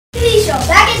TV show,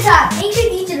 Back in Time,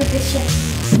 Ancient Egypt edition.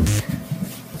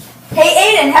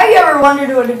 Hey Aiden, have you ever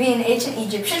wondered what it would be in ancient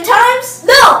Egyptian times?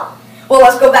 No! Well,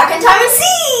 let's go back in time and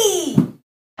see!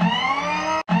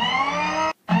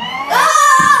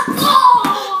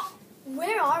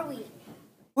 Where are we?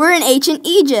 We're in ancient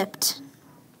Egypt.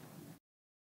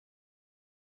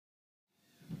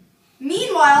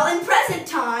 Meanwhile, in present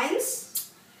times...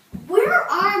 Where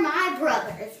are my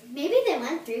brothers? Maybe they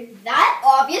went through that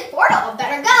obvious portal.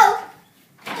 Better go!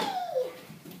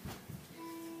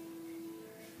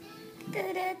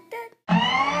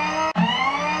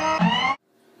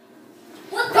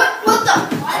 What the?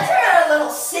 Why is there a little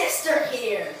sister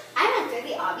here? I went through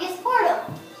the obvious portal.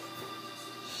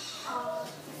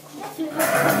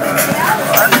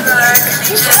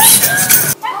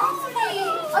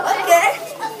 Okay.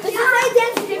 This is my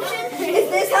dance Egyptian. Is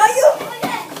this how you...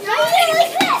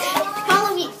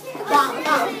 Follow me. Wait,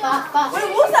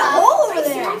 what's that hole over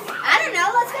there? I don't know.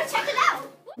 Let's go check it out.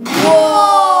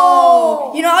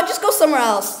 Whoa! You know, I'll just go somewhere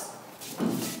else.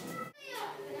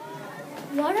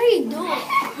 What are you doing?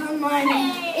 I'm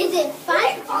mining. Is it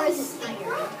fun or is it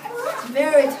tiring? It's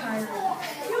very tiring.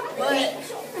 But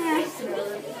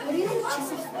What do you think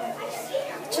chisels for?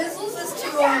 chisels is to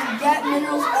get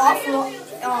minerals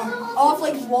off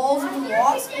like walls of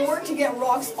rocks, or to get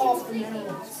rocks off the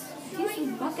minerals. Do you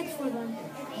use buckets for them?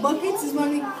 Buckets is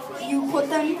when you put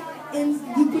them in.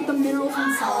 You put the minerals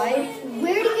inside.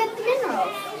 Where do you get the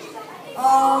minerals?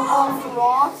 Off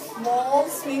rocks,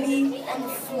 walls, maybe on the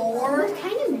floor. What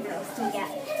kind of minerals do you get?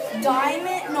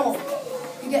 Diamond? No.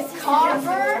 You get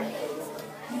copper.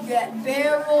 You get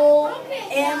beryl,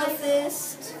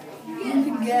 amethyst. You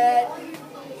can get.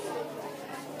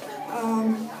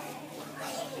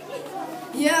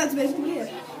 Yeah, that's basically it.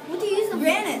 What do you use them for?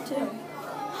 Granite too.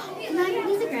 Can I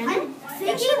use the granite? I'm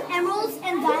thinking emeralds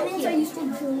and diamonds are used for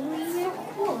jewelry here.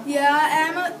 Cool.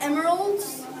 Yeah,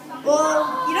 emeralds.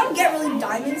 Well, you don't get really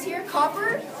diamonds here.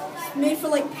 Copper is made for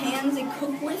like pans they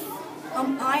cook with.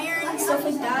 Iron and stuff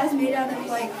like that is made out of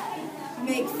like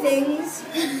make things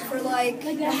for like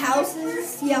the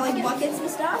houses. Yeah, like buckets and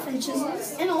stuff and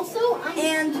chisels. And also,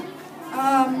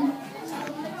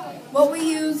 what we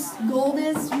use gold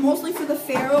is mostly for the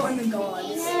pharaoh and the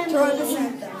gods to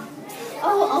represent them.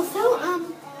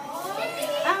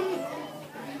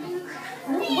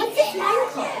 what's this mine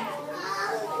called?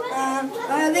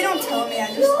 They don't tell me. I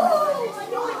just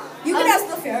know. You can ask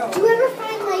the pharaoh. Do you ever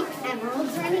find like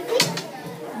emeralds or anything?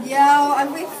 Yeah,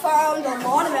 we found a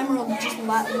lot of emeralds just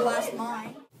last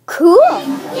mine. Cool.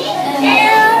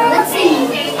 Let's see.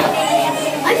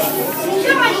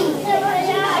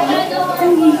 Do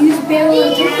you use beryl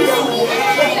or turquoise?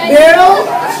 Beryl?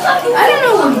 I don't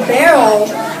know what beryl.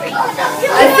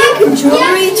 I think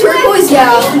jewelry, turquoise,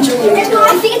 yeah, for jewelry too.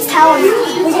 I think it's tower.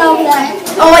 Look over there.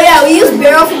 Oh yeah, we use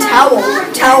beryl for tower.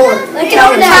 Like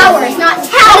towers, not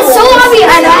towers. That's so obvious.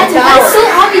 I know, That's so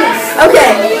obvious.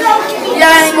 Okay. You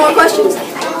got any more questions?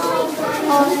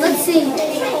 Let's see.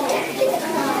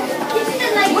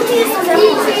 What do you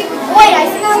say? Wait, I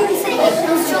think I'm saying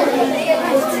those children.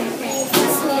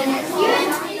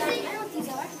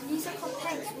 These are called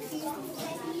pegs.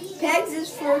 Pegs is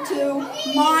for to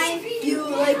mine. You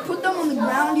like put them on the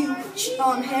ground. You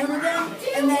hammer them,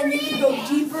 and then you can go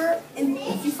deeper. And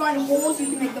if you find holes, you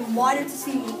can make them wider to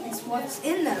see what's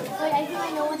in them. Wait, I think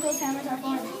I know what those hammers are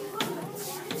for.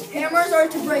 Hammers are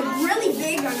to break really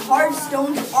big and hard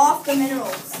stones off the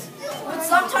minerals. But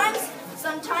sometimes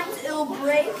it'll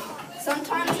break.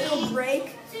 Sometimes it'll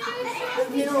break the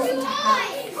minerals into half.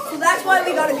 So that's why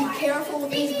we gotta be careful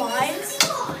with these mines.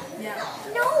 Yeah.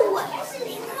 No.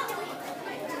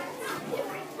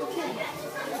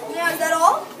 Yeah, is that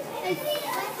all?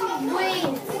 Wait.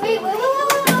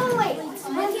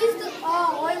 Let's use the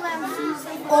oil lamps.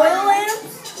 Oil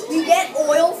lamps? We get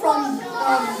oil from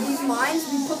these mines.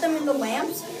 We put them in the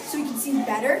lamps so we can see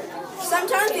better.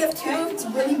 Sometimes we have two if it's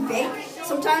really big.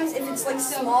 Sometimes if it's like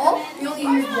small, we only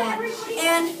use one.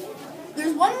 And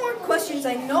there's one more question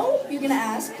I know you're gonna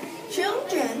ask.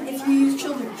 Children, if you use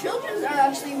children are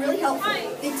actually really helpful.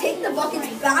 They take the buckets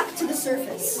back to the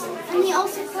surface. And they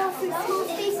also crawl through small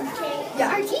spaces.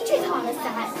 Yeah. Our teacher taught us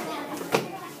that.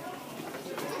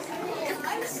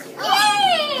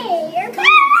 Yay! You're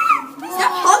back!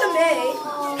 Stop hugging me.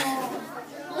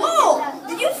 Whoa!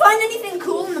 Did you find anything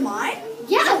cool in the mine?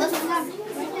 Yeah, let's go.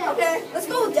 Okay, let's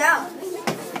go down.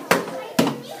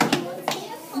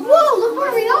 Whoa, look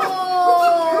where we are.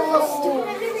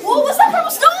 Whoa, what's that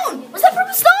purple stone? What's that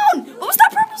purple stone? What was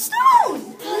that purple stone?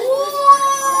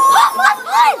 Whoa!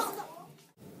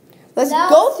 Let's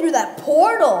go through that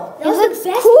portal. That was the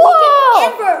best cool.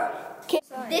 weekend ever.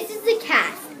 This is the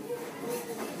cast.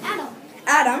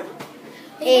 Adam.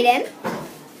 Aiden.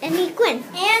 And me, Quinn.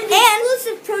 And the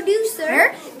exclusive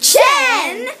producer,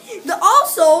 Chen.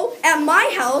 Also, at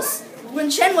my house, when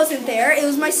Chen wasn't there, it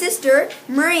was my sister,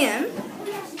 Miriam,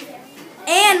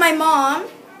 and my mom.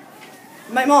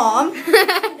 My mom.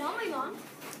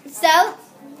 So,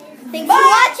 thanks Bye. for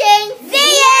watching.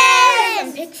 The end.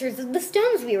 Some pictures of the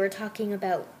stones we were talking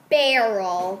about.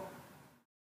 Beryl.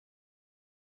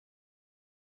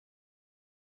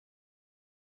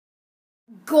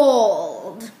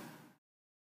 Gold.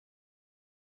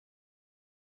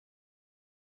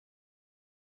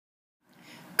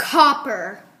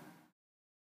 Copper.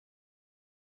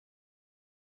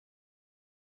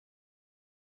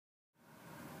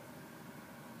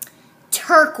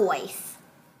 Turquoise.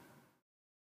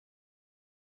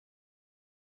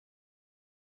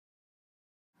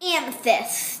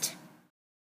 Amethyst.